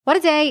What a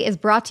Day is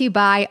brought to you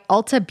by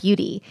Ulta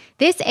Beauty.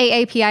 This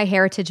AAPI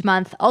Heritage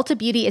Month, Ulta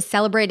Beauty is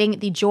celebrating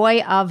the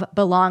joy of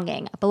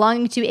belonging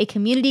to a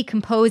community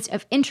composed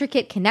of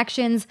intricate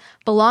connections,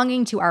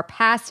 belonging to our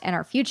past and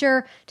our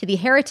future, to the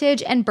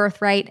heritage and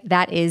birthright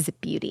that is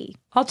beauty.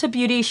 Ulta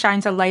Beauty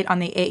shines a light on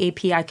the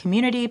AAPI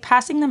community,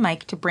 passing the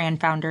mic to brand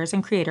founders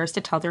and creators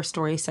to tell their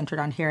stories centered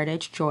on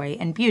heritage, joy,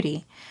 and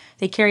beauty.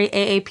 They carry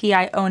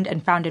AAPI-owned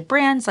and founded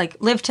brands like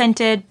Live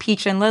Tinted,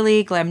 Peach &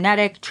 Lily,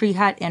 Glamnetic, Tree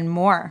Hut, and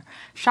more.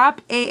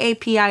 Shop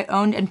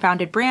AAPI-owned and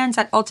founded brands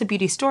at Ulta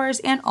Beauty stores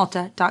and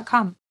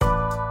Ulta.com.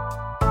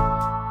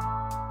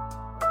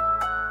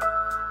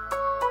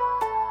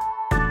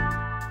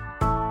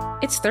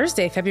 It's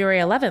Thursday, February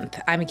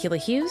 11th. I'm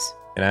Akilah Hughes.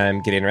 And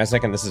I'm Gideon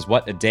Resnick, and this is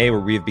What a Day,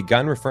 where we've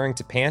begun referring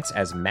to pants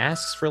as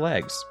masks for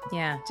legs.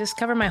 Yeah, just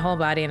cover my whole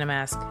body in a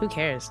mask. Who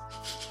cares?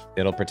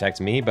 It'll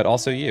protect me, but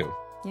also you.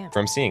 Yeah.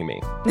 From seeing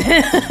me.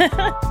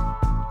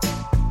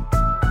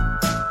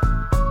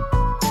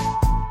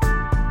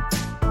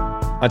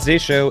 On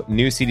today's show,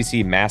 new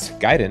CDC mask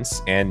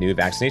guidance and new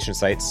vaccination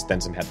sites,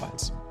 then some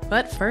headlines.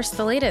 But first,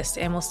 the latest,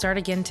 and we'll start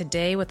again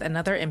today with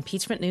another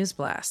impeachment news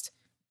blast.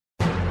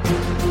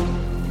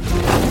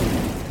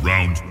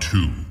 Round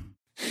 2.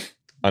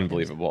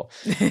 Unbelievable.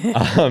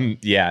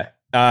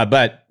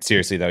 But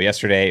seriously, though,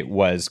 yesterday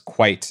was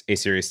quite a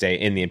serious day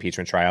in the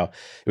impeachment trial.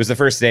 It was the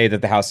first day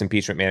that the House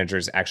impeachment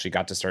managers actually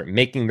got to start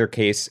making their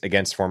case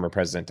against former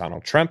President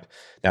Donald Trump,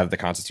 now that the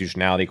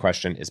constitutionality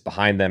question is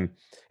behind them.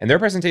 And their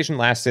presentation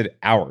lasted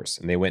hours,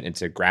 and they went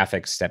into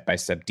graphic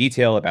step-by-step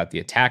detail about the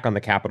attack on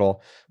the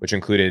Capitol, which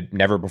included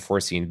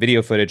never-before-seen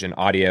video footage and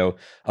audio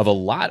of a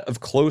lot of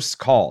close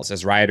calls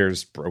as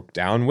rioters broke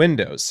down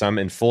windows, some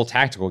in full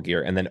tactical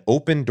gear, and then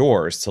opened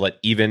doors to let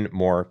even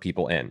more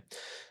people in.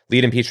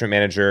 Lead impeachment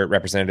manager,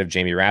 Representative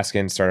Jamie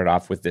Raskin, started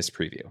off with this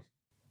preview.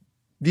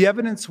 The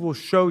evidence will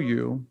show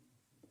you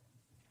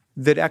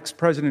that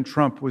ex-President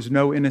Trump was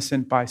no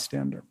innocent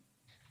bystander.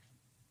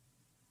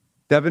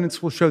 The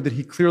evidence will show that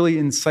he clearly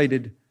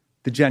incited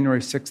the January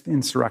 6th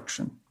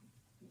insurrection.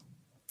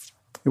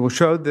 It will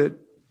show that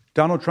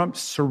Donald Trump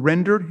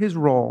surrendered his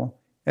role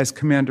as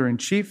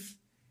commander-in-chief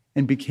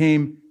and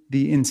became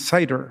the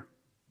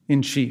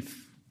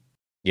inciter-in-chief.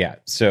 Yeah,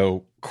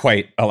 so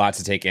quite a lot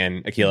to take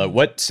in. Akilah,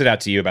 what stood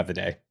out to you about the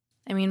day?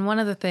 I mean, one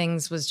of the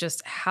things was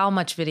just how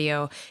much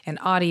video and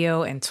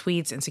audio and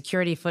tweets and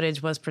security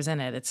footage was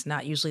presented. It's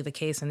not usually the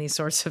case in these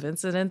sorts of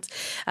incidents.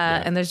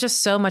 And there's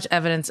just so much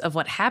evidence of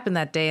what happened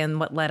that day and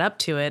what led up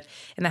to it.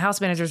 And the House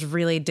managers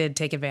really did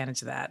take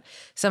advantage of that.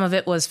 Some of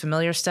it was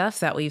familiar stuff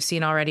that we've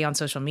seen already on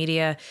social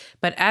media.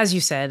 But as you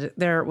said,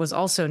 there was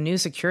also new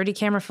security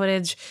camera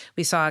footage.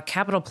 We saw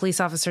Capitol Police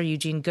Officer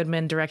Eugene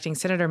Goodman directing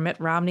Senator Mitt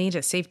Romney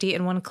to safety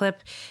in one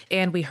clip.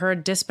 And we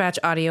heard dispatch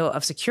audio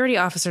of security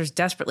officers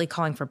desperately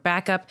calling for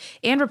backup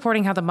and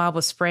reporting how the mob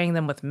was spraying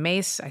them with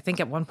mace. I think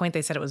at one point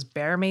they said it was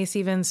bear mace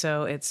even,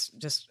 so it's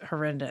just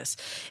horrendous.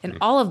 And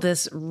all of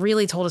this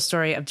really told a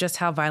story of just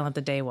how violent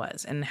the day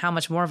was and how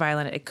much more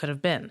violent it could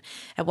have been.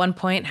 At one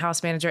point,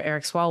 House Manager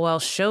Eric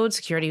Swalwell showed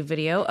security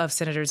video of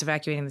senators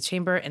evacuating the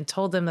chamber and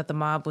told them that the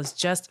mob was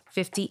just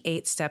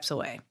 58 steps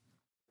away.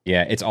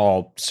 Yeah, it's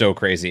all so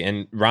crazy.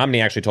 And Romney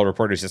actually told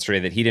reporters yesterday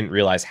that he didn't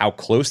realize how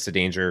close to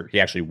danger he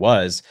actually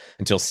was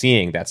until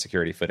seeing that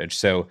security footage.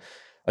 So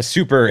a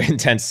super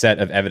intense set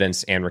of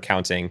evidence and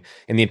recounting.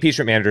 And the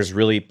impeachment managers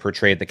really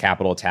portrayed the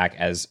Capitol attack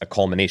as a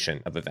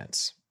culmination of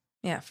events.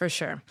 Yeah, for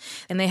sure.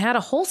 And they had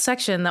a whole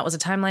section that was a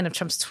timeline of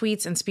Trump's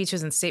tweets and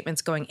speeches and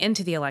statements going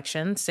into the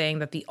election, saying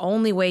that the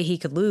only way he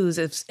could lose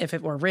is if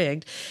it were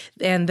rigged.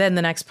 And then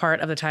the next part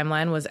of the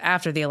timeline was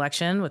after the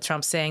election, with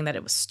Trump saying that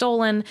it was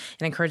stolen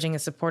and encouraging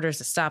his supporters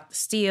to stop the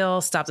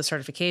steal, stop the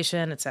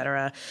certification,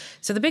 etc.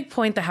 So the big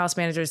point the House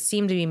managers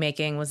seemed to be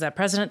making was that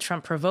President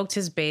Trump provoked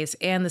his base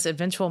and this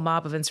eventual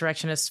mob of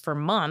insurrectionists for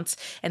months,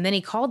 and then he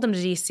called them to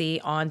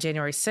D.C. on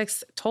January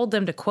 6th, told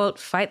them to, quote,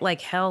 fight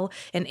like hell,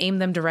 and aim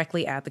them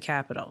directly at the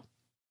Capitol.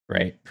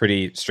 Right.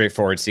 Pretty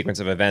straightforward sequence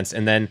of events.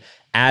 And then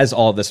as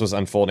all of this was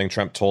unfolding,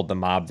 Trump told the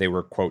mob they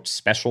were, quote,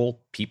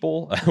 special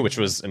people, which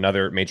was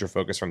another major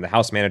focus from the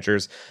House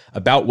managers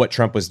about what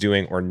Trump was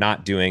doing or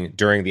not doing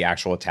during the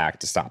actual attack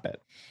to stop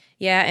it.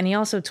 Yeah, and he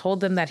also told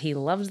them that he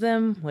loved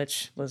them,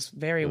 which was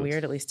very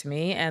weird, at least to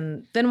me.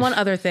 And then one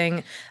other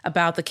thing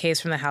about the case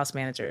from the House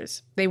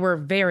managers. They were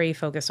very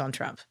focused on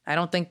Trump. I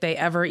don't think they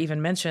ever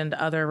even mentioned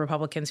other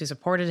Republicans who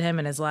supported him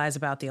and his lies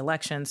about the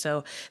election.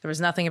 So there was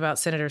nothing about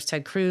Senators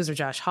Ted Cruz or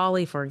Josh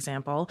Hawley, for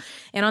example.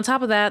 And on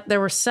top of that, there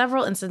were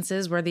several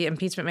instances where the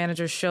impeachment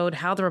managers showed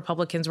how the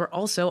Republicans were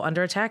also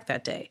under attack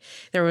that day.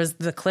 There was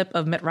the clip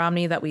of Mitt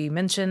Romney that we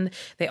mentioned.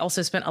 They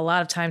also spent a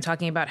lot of time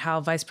talking about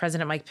how Vice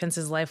President Mike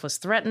Pence's life was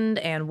threatened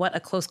and what a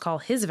close call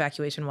his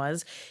evacuation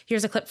was.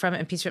 Here's a clip from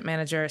impeachment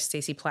manager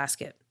Stacey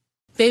Plaskett.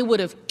 They would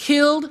have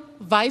killed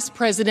Vice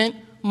President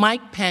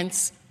Mike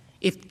Pence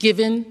if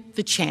given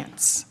the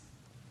chance.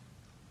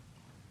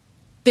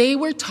 They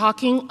were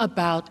talking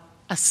about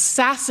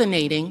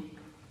assassinating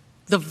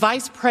the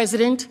Vice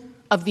President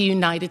of the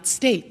United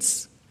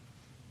States.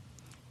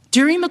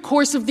 During the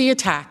course of the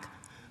attack,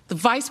 The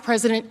vice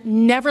president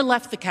never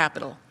left the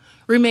Capitol,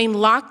 remained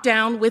locked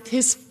down with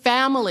his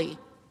family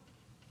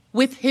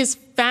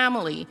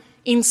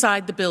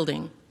inside the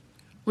building.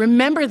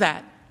 Remember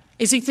that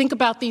as you think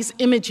about these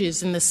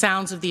images and the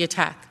sounds of the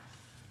attack.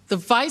 The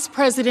vice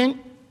president,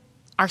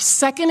 our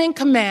second in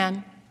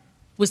command,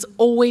 was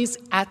always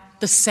at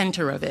the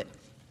center of it.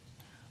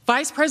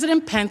 Vice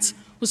President Pence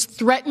was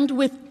threatened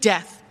with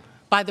death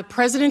by the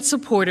president's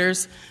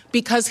supporters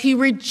because he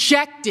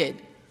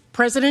rejected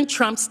President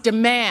Trump's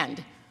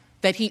demand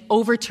that he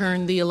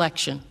overturn the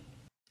election.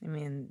 I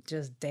mean,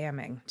 just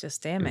damning.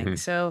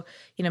 So,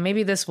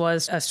 maybe this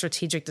was a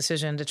strategic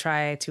decision to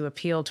try to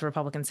appeal to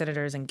Republican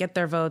senators and get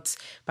their votes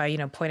by,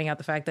 pointing out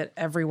the fact that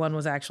everyone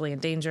was actually in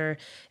danger.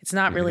 It's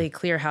not really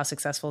clear how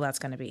successful that's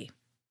going to be.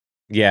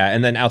 Yeah,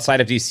 and then outside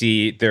of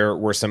DC, there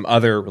were some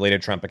other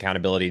related Trump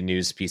accountability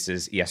news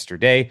pieces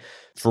yesterday.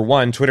 For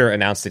one, Twitter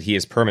announced that he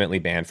is permanently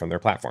banned from their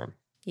platform.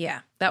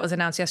 Yeah, that was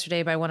announced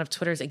yesterday by one of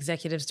Twitter's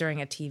executives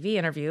during a TV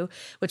interview,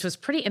 which was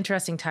pretty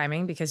interesting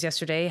timing because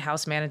yesterday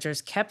House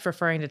managers kept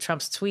referring to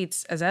Trump's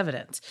tweets as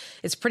evidence.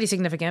 It's pretty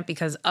significant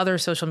because other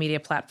social media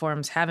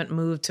platforms haven't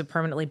moved to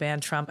permanently ban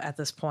Trump at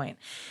this point.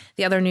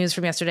 The other news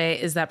from yesterday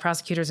is that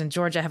prosecutors in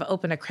Georgia have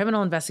opened a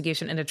criminal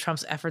investigation into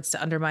Trump's efforts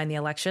to undermine the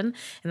election,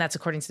 and that's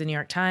according to the New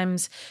York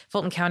Times.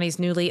 Fulton County's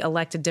newly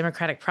elected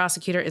Democratic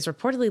prosecutor is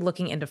reportedly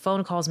looking into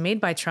phone calls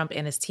made by Trump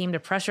and his team to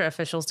pressure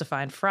officials to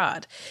find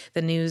fraud.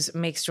 The news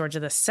makes Georgia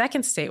the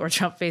second state where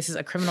Trump faces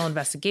a criminal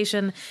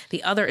investigation.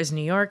 The other is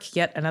New York,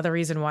 yet another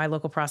reason why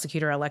local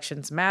prosecutor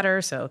elections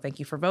matter. So thank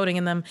you for voting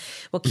in them.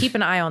 We'll keep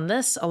an eye on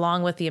this,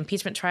 along with the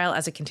impeachment trial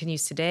as it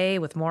continues today,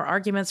 with more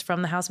arguments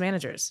from the House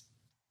managers.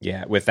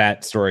 Yeah, with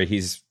that story,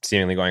 he's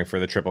seemingly going for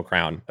the triple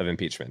crown of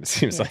impeachment, it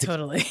seems like.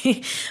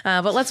 Totally.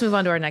 But let's move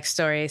on to our next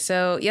story.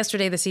 So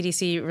yesterday, the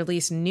CDC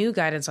released new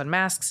guidance on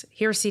masks.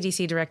 Here's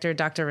CDC Director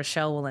Dr.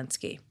 Rochelle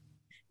Walensky.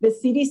 The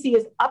CDC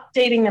is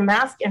updating the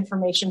mask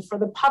information for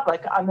the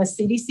public on the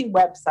CDC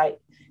website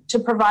to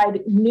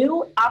provide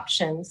new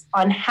options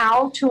on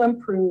how to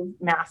improve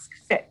mask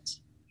fit.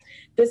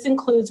 This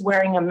includes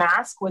wearing a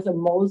mask with a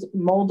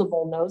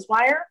moldable nose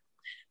wire,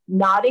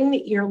 knotting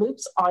the ear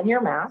loops on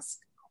your mask,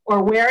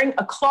 or wearing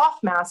a cloth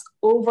mask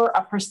over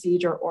a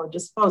procedure or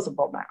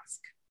disposable mask.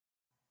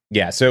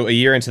 Yeah, so a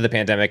year into the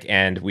pandemic,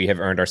 and we have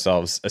earned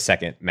ourselves a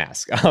second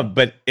mask.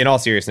 But in all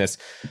seriousness,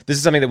 this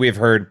is something that we've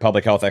heard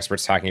public health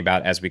experts talking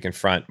about as we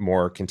confront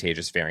more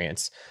contagious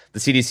variants. The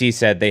CDC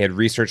said they had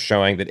research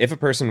showing that if a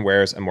person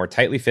wears a more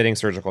tightly fitting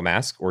surgical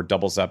mask or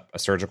doubles up a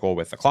surgical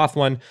with a cloth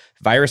one,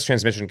 virus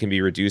transmission can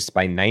be reduced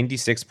by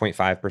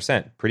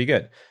 96.5%. Pretty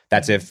good.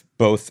 That's if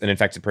both an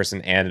infected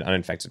person and an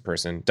uninfected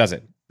person does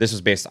it. This was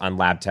based on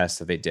lab tests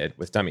that they did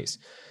with dummies.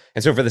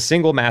 And so for the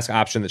single mask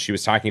option that she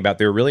was talking about,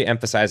 they were really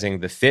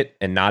emphasizing the fit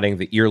and knotting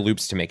the ear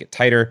loops to make it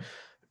tighter.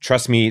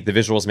 Trust me, the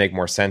visuals make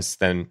more sense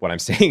than what I'm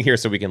saying here,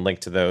 so we can link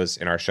to those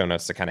in our show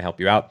notes to kind of help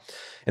you out.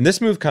 And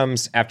this move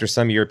comes after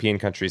some European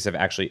countries have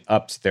actually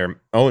upped their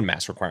own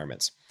mask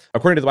requirements.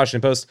 According to the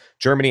Washington Post,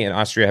 Germany and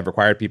Austria have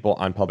required people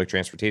on public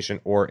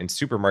transportation or in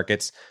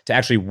supermarkets to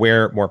actually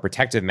wear more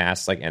protective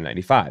masks like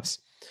N95s.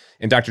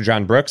 And Dr.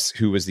 John Brooks,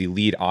 who was the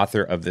lead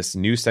author of this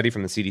new study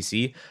from the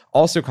CDC,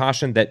 also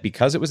cautioned that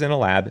because it was in a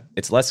lab,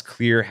 it's less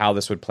clear how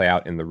this would play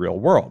out in the real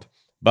world.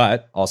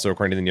 But also,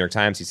 according to the New York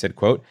Times, he said,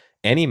 quote,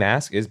 any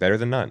mask is better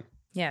than none.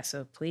 Yeah,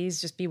 so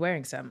please just be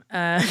wearing some.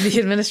 The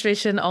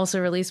administration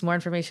also released more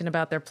information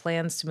about their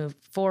plans to move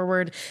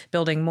forward,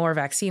 building more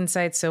vaccine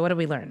sites. So what did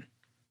we learn?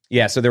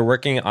 Yeah, so they're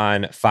working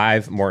on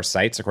 5 more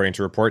sites, according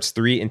to reports,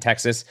 3 in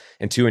Texas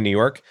and 2 in New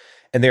York.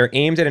 And they're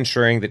aimed at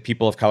ensuring that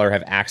people of color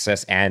have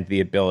access and the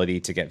ability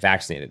to get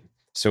vaccinated.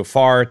 So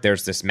far,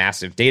 there's this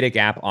massive data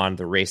gap on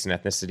the race and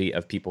ethnicity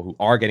of people who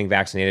are getting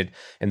vaccinated,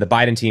 and the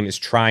Biden team is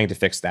trying to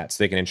fix that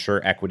so they can ensure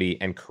equity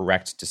and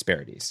correct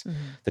disparities. Mm-hmm.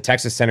 The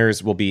Texas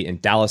centers will be in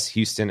Dallas,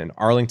 Houston, and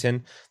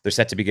Arlington. They're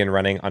set to begin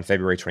running on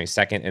February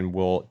 22nd and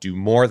will do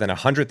more than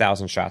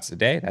 100,000 shots a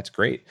day. That's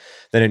great.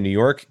 Then in New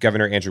York,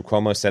 Governor Andrew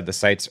Cuomo said the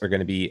sites are going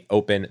to be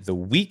open the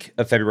week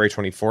of February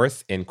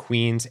 24th in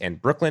Queens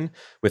and Brooklyn,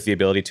 with the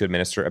ability to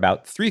administer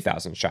about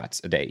 3,000 shots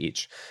a day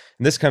each.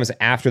 And this comes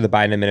after the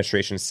Biden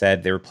administration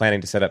said they were planning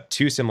to set up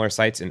 2 similar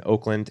sites in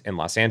Oakland and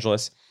Los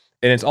Angeles.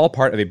 And it's all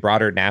part of a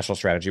broader national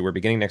strategy where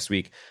beginning next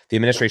week, the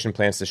administration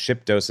plans to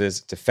ship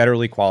doses to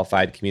federally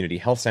qualified community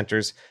health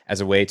centers as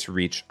a way to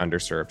reach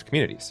underserved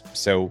communities.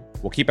 So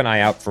we'll keep an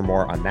eye out for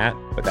more on that,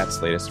 but that's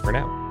the latest for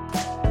now.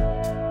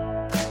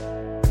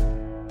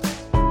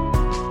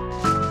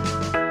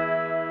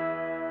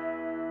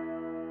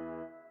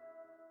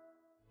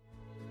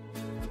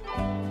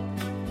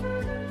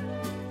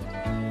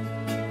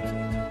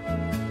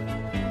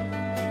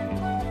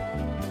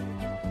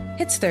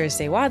 It's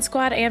Thursday, WAD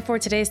Squad, and for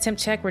today's Temp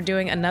Check, we're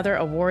doing another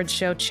awards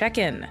show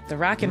check-in. The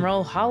Rock and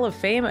Roll Hall of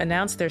Fame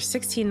announced their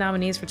 16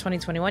 nominees for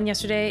 2021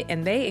 yesterday,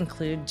 and they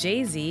include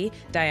Jay-Z,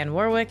 Dionne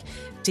Warwick,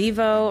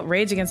 Devo,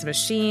 Rage Against the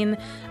Machine,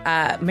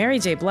 Mary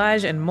J.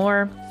 Blige, and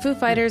more. Foo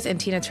Fighters and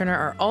Tina Turner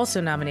are also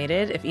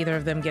nominated. If either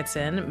of them gets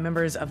in,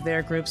 members of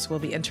their groups will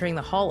be entering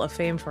the Hall of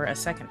Fame for a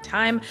second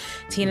time.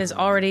 Tina's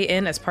already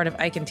in as part of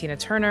Ike and Tina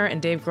Turner, and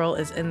Dave Grohl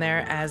is in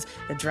there as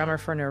the drummer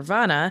for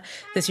Nirvana.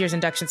 This year's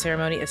induction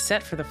ceremony is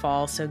set for the fall.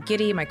 So,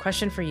 Giddy, my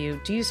question for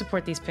you, do you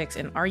support these picks,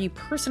 and are you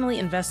personally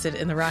invested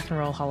in the Rock and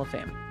Roll Hall of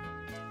Fame?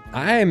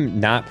 I'm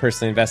not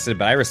personally invested,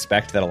 but I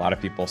respect that a lot of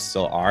people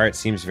still are. It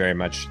seems very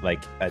much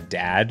like a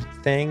dad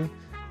thing.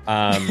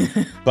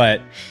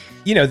 But,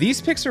 you know, these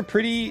picks are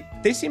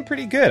they seem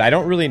pretty good. I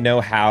don't really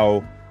know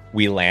how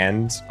we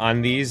land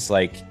on these.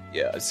 Like,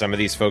 some of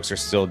these folks are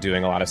still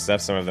doing a lot of stuff.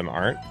 Some of them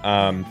aren't.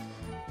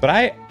 But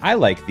I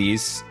like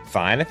these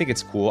fine. I think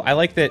it's cool. I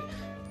like that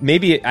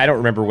maybe, I don't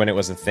remember when it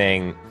was a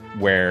thing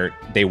where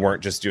they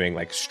weren't just doing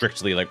like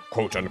strictly like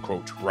quote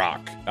unquote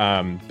rock.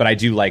 But I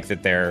do like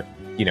that they're,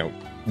 you know,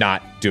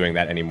 not doing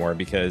that anymore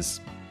because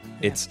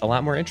it's a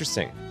lot more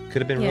interesting.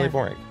 Could have been really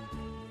boring.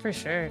 For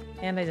sure.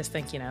 And I just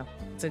think, you know,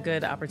 it's a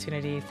good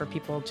opportunity for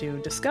people to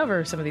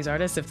discover some of these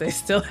artists if they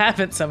still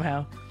haven't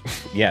somehow.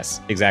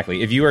 Yes,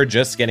 exactly. If you are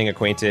just getting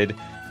acquainted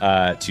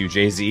to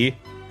Jay-Z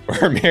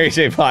or Mary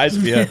J. Blige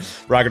via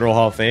Rock and Roll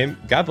Hall of Fame,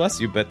 God bless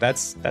you, but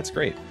that's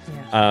great.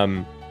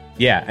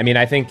 Yeah. I mean,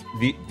 I think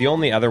the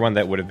only other one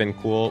that would have been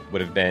cool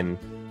would have been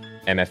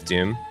MF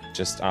Doom,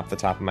 just off the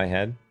top of my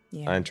head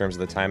in terms of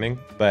the timing.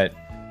 But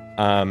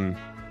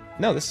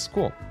no, this is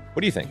cool. What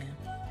do you think?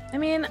 I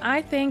mean,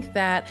 I think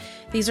that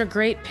these are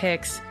great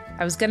picks.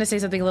 I was going to say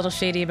something a little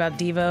shady about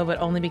Devo, but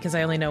only because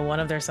I only know one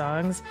of their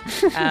songs.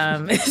 So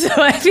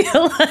I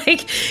feel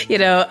like, you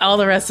know, all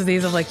the rest of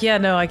these, I'm like, yeah,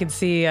 no, I can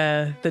see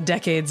the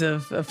decades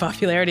of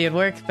popularity and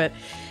work, but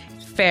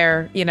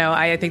fair. You know,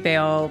 I think they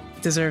all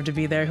deserve to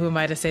be there. Who am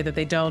I to say that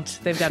they don't?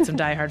 They've got some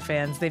diehard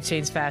fans. They've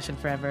changed fashion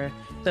forever.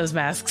 Those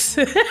masks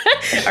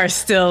are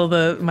still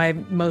my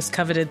most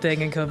coveted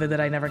thing in COVID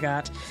that I never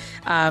got.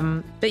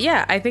 But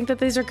yeah, I think that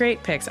these are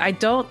great picks. I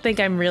don't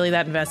think I'm really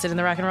that invested in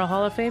the Rock and Roll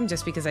Hall of Fame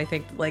just because I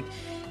think, like,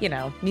 you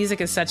know,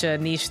 music is such a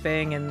niche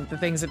thing and the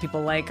things that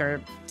people like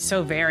are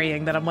so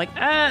varying that I'm like,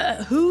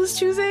 who's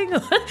choosing?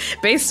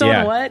 Based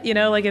on what? You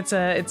know, like it's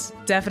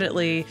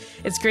definitely,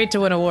 it's great to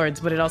win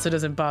awards, but it also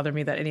doesn't bother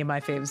me that any of my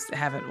faves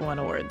haven't won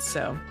awards.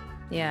 So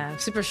yeah, I'm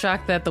super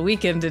shocked that The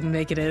Weeknd didn't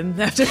make it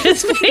in after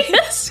his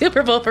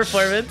Super Bowl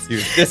performance. You're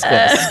this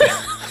close.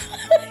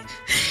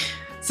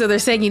 So they're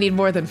saying you need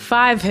more than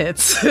 5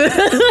 hits.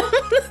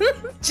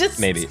 Just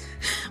maybe.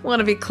 Want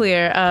to be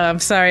clear. I'm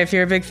sorry if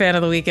you're a big fan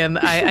of The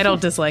Weeknd. I don't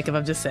dislike him.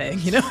 I'm just saying,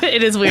 you know,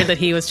 it is weird that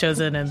he was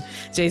chosen and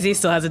Jay-Z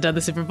still hasn't done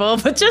the Super Bowl.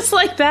 But just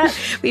like that,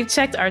 we've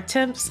checked our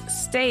temps.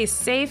 Stay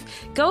safe.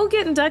 Go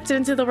get inducted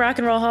into the Rock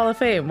and Roll Hall of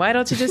Fame. Why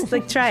don't you just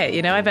like try it?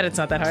 You know, I bet it's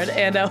not that hard.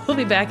 And we'll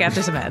be back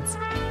after some ads.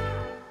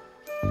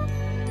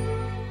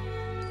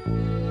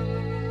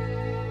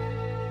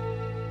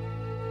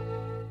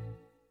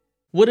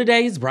 What A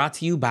Day is brought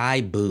to you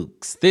by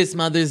Books. This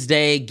Mother's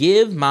Day,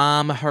 give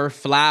mom her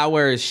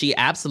flowers. She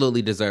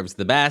absolutely deserves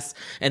the best,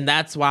 and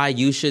that's why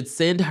you should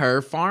send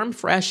her farm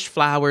fresh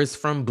flowers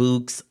from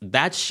Books.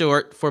 That's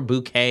short for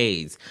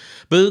bouquets.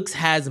 Books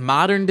has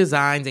modern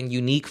designs and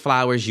unique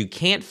flowers you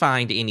can't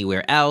find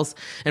anywhere else,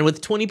 and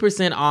with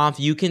 20% off,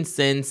 you can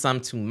send some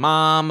to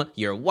mom,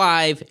 your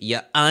wife,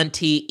 your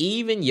auntie,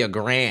 even your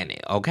granny,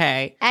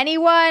 okay?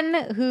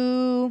 Anyone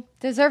who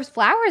deserves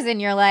flowers in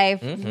your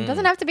life. It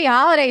doesn't have to be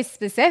holiday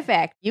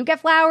specific. You get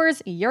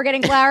flowers, you're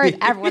getting flowers,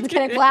 everyone's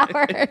getting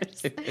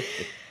flowers.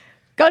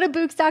 Go to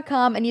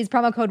Books.com and use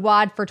promo code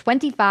WAD for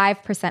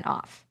 25%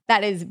 off.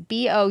 That is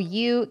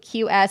BOUQS.com,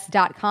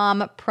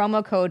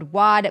 promo code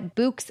WAD,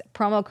 Books,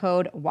 promo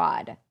code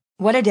WAD.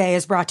 What A Day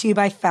is brought to you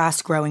by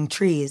Fast Growing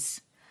Trees.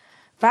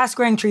 Fast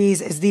Growing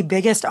Trees is the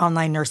biggest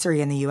online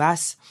nursery in the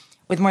U.S.,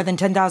 with more than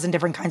 10,000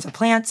 different kinds of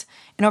plants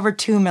and over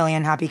 2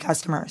 million happy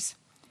customers.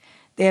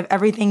 They have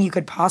everything you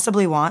could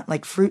possibly want,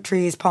 like fruit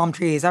trees, palm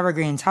trees,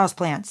 evergreens,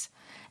 houseplants,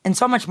 and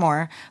so much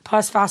more.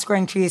 Plus, Fast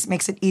Growing Trees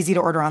makes it easy to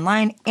order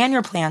online, and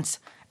your plants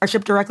are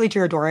shipped directly to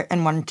your door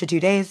in 1 to 2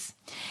 days.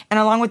 And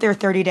along with their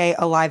 30-day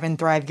Alive and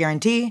Thrive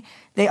guarantee,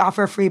 they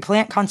offer free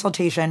plant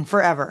consultation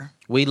forever.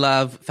 We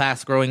love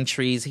Fast Growing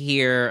Trees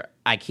here.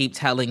 I keep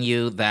telling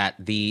you that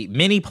the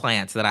mini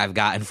plants that I've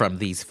gotten from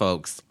these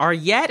folks are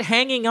yet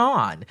hanging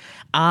on.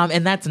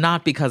 And that's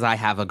not because I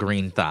have a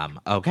green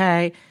thumb,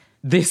 okay?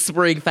 This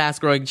spring, Fast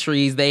Growing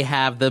Trees, they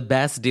have the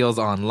best deals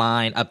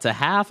online, up to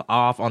half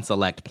off on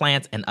select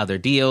plants and other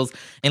deals.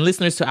 And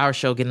listeners to our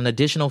show get an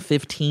additional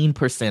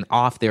 15%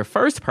 off their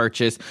first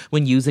purchase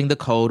when using the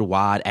code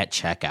WAD at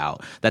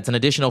checkout. That's an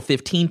additional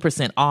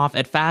 15% off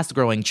at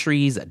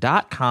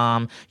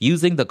fastgrowingtrees.com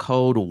using the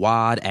code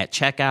WAD at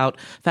checkout.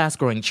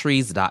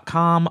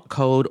 Fastgrowingtrees.com,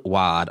 code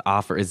WAD.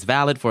 Offer is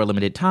valid for a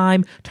limited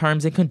time.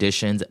 Terms and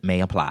conditions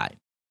may apply.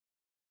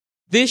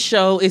 This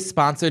show is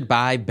sponsored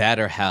by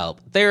BetterHelp.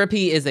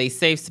 Therapy is a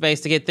safe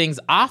space to get things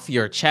off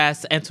your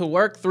chest and to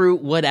work through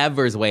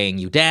whatever's weighing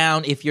you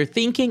down. If you're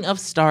thinking of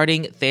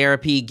starting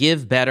therapy,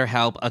 give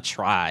BetterHelp a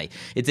try.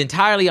 It's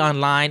entirely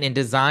online and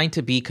designed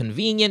to be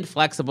convenient,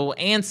 flexible,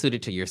 and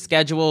suited to your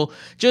schedule.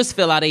 Just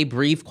fill out a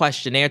brief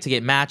questionnaire to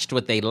get matched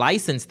with a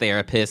licensed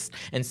therapist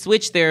and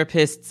switch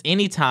therapists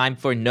anytime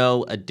for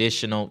no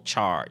additional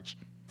charge.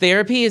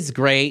 Therapy is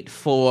great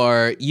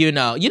for, you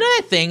know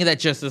that thing that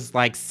just is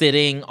like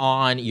sitting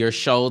on your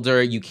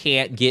shoulder, you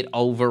can't get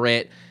over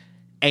it,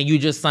 and you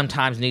just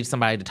sometimes need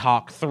somebody to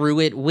talk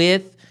through it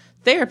with?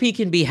 Therapy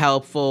can be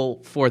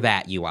helpful for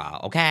that, you all,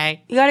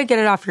 okay? You got to get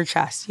it off your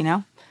chest,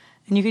 And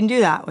you can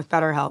do that with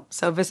BetterHelp.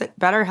 So visit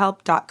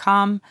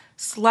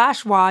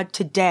BetterHelp.com/WAD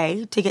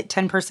today to get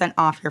 10%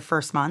 off your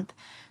first month.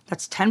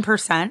 That's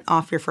 10%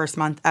 off your first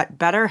month at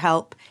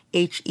BetterHelp,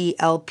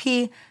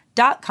 HELP.com/WAD.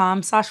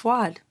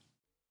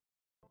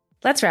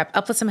 Let's wrap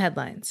up with some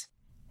headlines.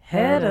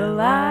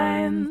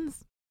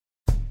 Headlines.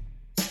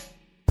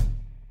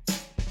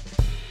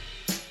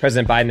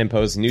 President Biden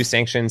imposed new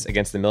sanctions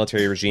against the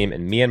military regime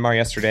in Myanmar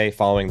yesterday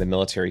following the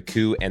military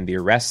coup and the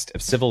arrest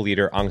of civil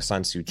leader Aung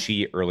San Suu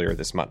Kyi earlier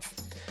this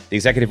month. The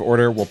executive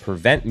order will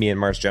prevent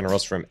Myanmar's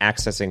generals from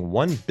accessing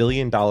 $1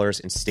 billion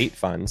in state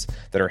funds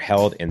that are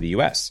held in the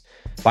U.S.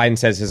 Biden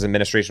says his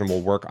administration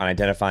will work on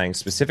identifying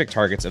specific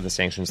targets of the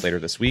sanctions later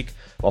this week,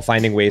 while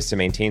finding ways to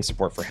maintain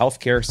support for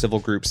healthcare, civil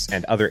groups,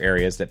 and other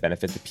areas that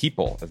benefit the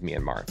people of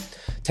Myanmar.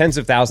 Tens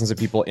of thousands of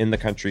people in the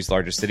country's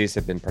largest cities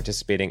have been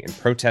participating in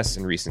protests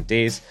in recent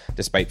days,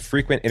 despite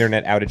frequent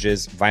internet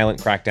outages,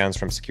 violent crackdowns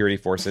from security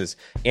forces,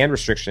 and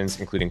restrictions,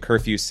 including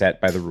curfews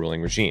set by the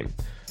ruling regime.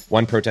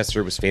 One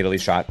protester was fatally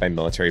shot by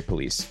military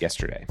police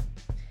yesterday.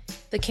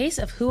 The case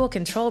of who will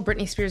control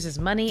Britney Spears'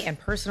 money and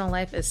personal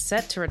life is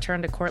set to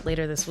return to court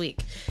later this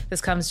week.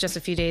 This comes just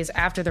a few days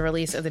after the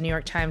release of the New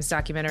York Times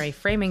documentary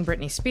Framing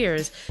Britney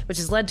Spears, which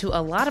has led to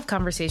a lot of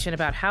conversation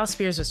about how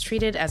Spears was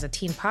treated as a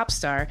teen pop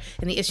star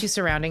and the issues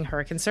surrounding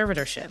her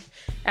conservatorship.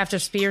 After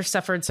Spears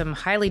suffered some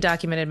highly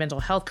documented mental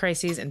health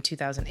crises in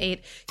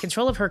 2008,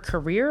 control of her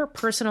career,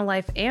 personal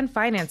life, and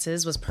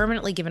finances was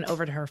permanently given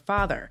over to her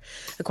father.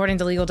 According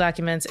to legal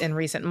documents in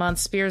recent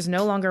months, Spears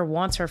no longer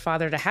wants her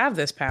father to have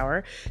this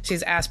power.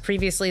 She's asked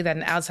previously that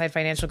an outside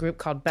financial group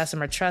called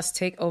Bessemer Trust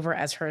take over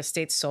as her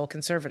estate's sole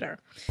conservator.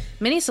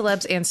 Many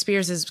celebs and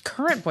Spears'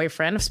 current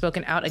boyfriend have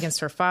spoken out against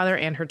her father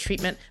and her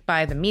treatment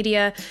by the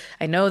media.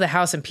 I know the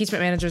House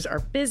impeachment managers are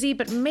busy,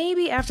 but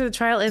maybe after the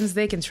trial ends,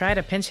 they can try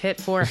to pinch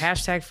hit for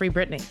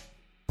 #FreeBritney.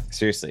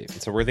 Seriously,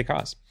 it's a worthy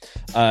cause.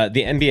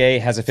 The NBA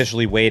has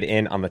officially weighed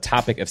in on the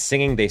topic of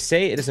singing. They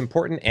say it is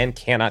important and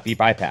cannot be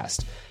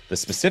bypassed. The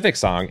specific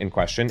song in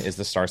question is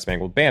the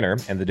Star-Spangled Banner,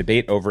 and the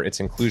debate over its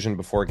inclusion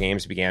before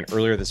games began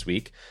earlier this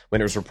week when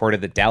it was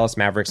reported that Dallas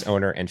Mavericks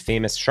owner and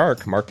famous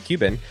Shark, Mark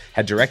Cuban,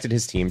 had directed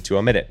his team to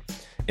omit it.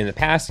 In the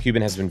past,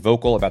 Cuban has been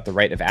vocal about the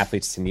right of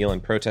athletes to kneel in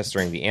protest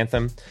during the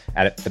anthem.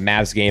 At the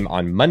Mavs game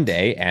on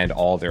Monday and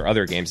all their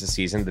other games this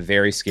season, the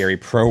very scary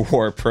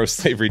pro-war,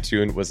 pro-slavery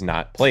tune was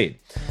not played.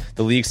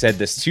 The league said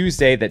this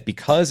Tuesday that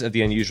because of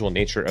the unusual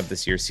nature of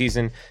this year's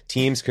season,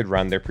 teams could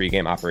run their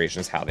pregame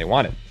operations how they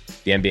wanted.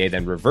 The NBA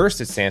then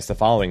reversed its stance the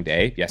following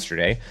day,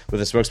 yesterday,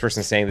 with a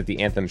spokesperson saying that the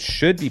anthem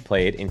should be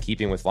played in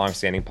keeping with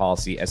longstanding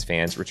policy as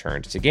fans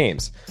returned to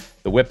games.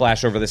 The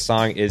whiplash over this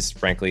song is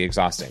frankly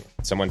exhausting.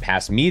 Someone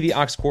pass me the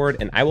aux cord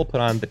and I will put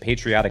on the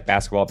patriotic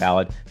basketball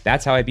ballad,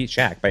 That's How I Beat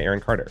Shaq by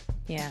Aaron Carter.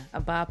 Yeah, a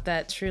bop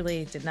that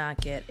truly did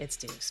not get its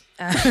dues.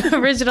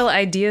 Original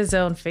Idea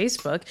Zone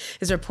Facebook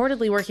is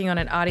reportedly working on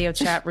an audio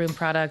chat room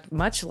product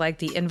much like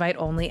the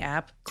invite-only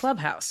app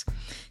Clubhouse.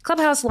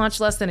 Clubhouse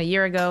launched less than a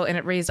year ago, and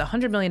it raised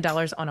 $100 million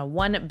on a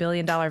 $1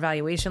 billion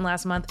valuation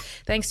last month,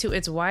 thanks to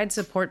its wide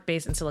support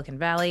base in Silicon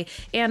Valley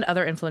and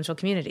other influential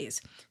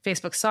communities.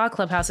 Facebook saw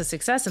Clubhouse's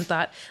success and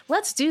thought,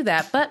 let's do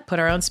that, but put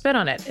our own spin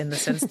on it, in the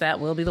sense that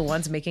we'll be the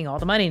ones making all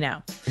the money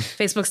now.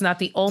 Facebook's not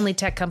the only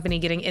tech company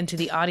getting into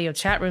the audio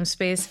chat room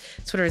space.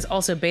 Twitter is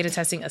also beta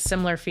testing a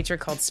similar feature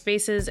called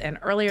Spaces, and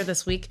earlier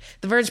this week,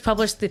 The Verge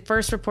published the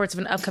first reports of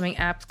an upcoming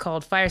app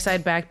called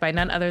Fireside, backed by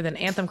none other than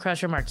anthem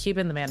crusher Mark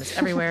Cuban, the man is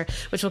everywhere,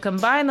 which will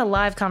combine the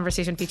live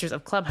conversation features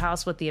of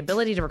Clubhouse with the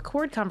ability to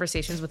record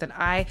conversations with an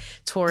eye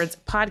towards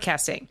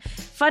podcasting.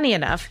 Funny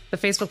enough, the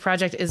Facebook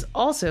project is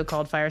also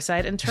called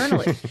Fireside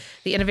internally.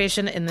 The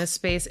innovation in this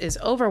space is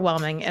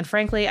overwhelming, and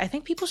frankly, I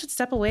think people should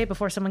step away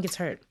before someone gets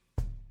hurt.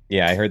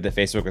 Yeah, I heard that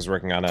Facebook was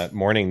working on a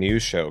morning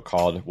news show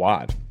called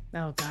WAD.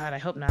 Oh, God, I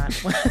hope not.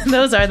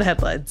 Those are the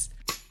headlines.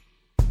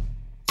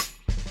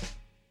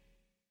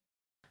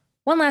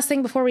 One last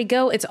thing before we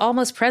go, it's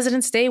almost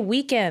President's Day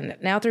weekend.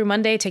 Now through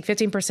Monday, take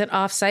 15%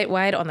 off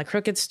site-wide on the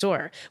Crooked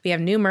store. We have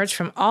new merch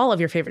from all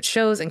of your favorite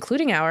shows,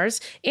 including ours,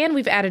 and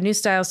we've added new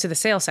styles to the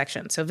sale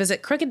section. So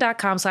visit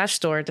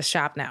crooked.com/store to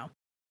shop now.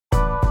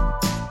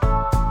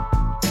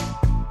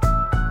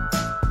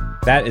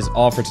 That is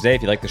all for today.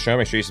 If you like the show,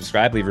 make sure you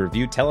subscribe, leave a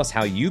review, tell us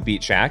how you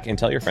beat Shaq, and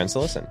tell your friends to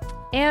listen.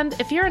 And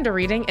if you're into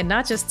reading and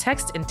not just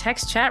text in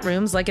text chat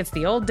rooms like it's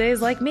the old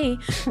days like me,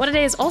 What A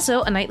Day is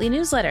also a nightly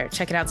newsletter.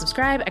 Check it out,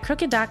 subscribe at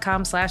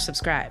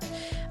crooked.com/subscribe.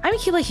 I'm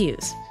Akilah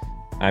Hughes.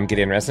 I'm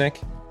Gideon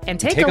Resnick. And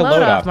take a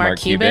load off, Mark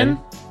Cuban.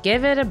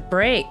 Give it a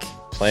break.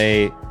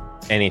 Play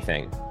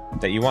anything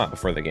that you want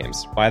before the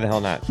games. Why the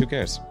hell not? Who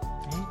cares?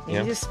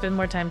 You just spend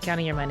more time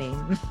counting your money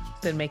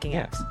than making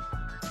apps.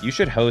 You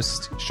should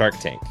host Shark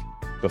Tank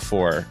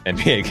before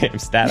NBA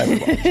games. That I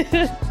would watch.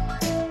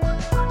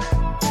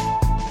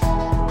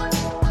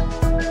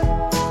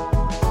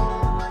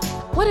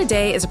 What A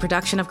Day is a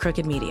production of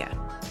Crooked Media.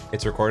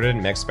 It's recorded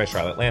and mixed by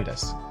Charlotte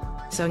Landis.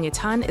 Sonia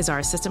Tun is our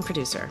assistant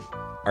producer.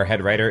 Our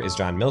head writer is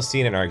John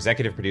Milstein, and our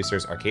executive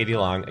producers are Katie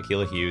Long,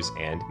 Akilah Hughes,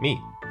 and me.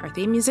 Our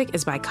theme music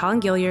is by Colin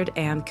Gilliard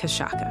and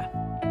Kashaka.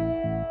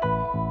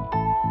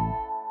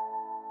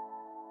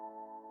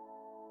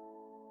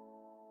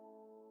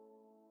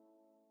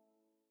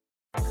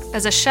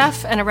 As a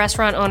chef and a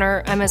restaurant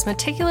owner, I'm as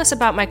meticulous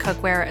about my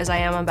cookware as I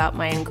am about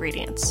my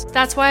ingredients.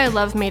 That's why I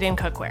love Made in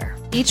Cookware.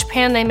 Each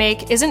pan they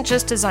make isn't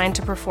just designed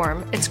to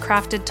perform, it's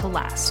crafted to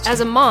last. As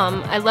a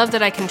mom, I love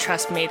that I can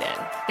trust Made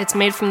In. It's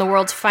made from the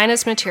world's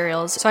finest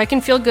materials, so I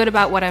can feel good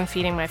about what I'm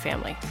feeding my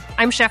family.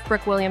 I'm Chef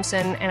Brooke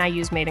Williamson, and I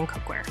use Made in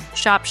Cookware.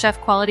 Shop chef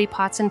quality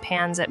pots and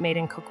pans at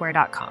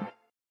madeincookware.com.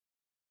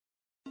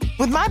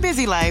 With my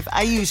busy life,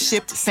 I use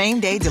Shipt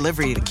same-day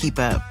delivery to keep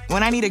up.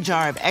 When I need a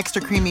jar of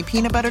extra creamy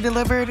peanut butter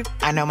delivered,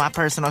 I know my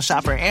personal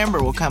shopper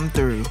Amber will come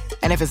through.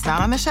 And if it's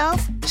not on the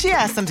shelf, she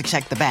asks them to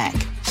check the back.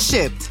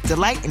 Shipt,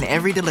 delight in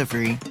every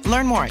delivery.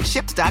 Learn more at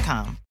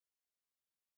Shipt.com.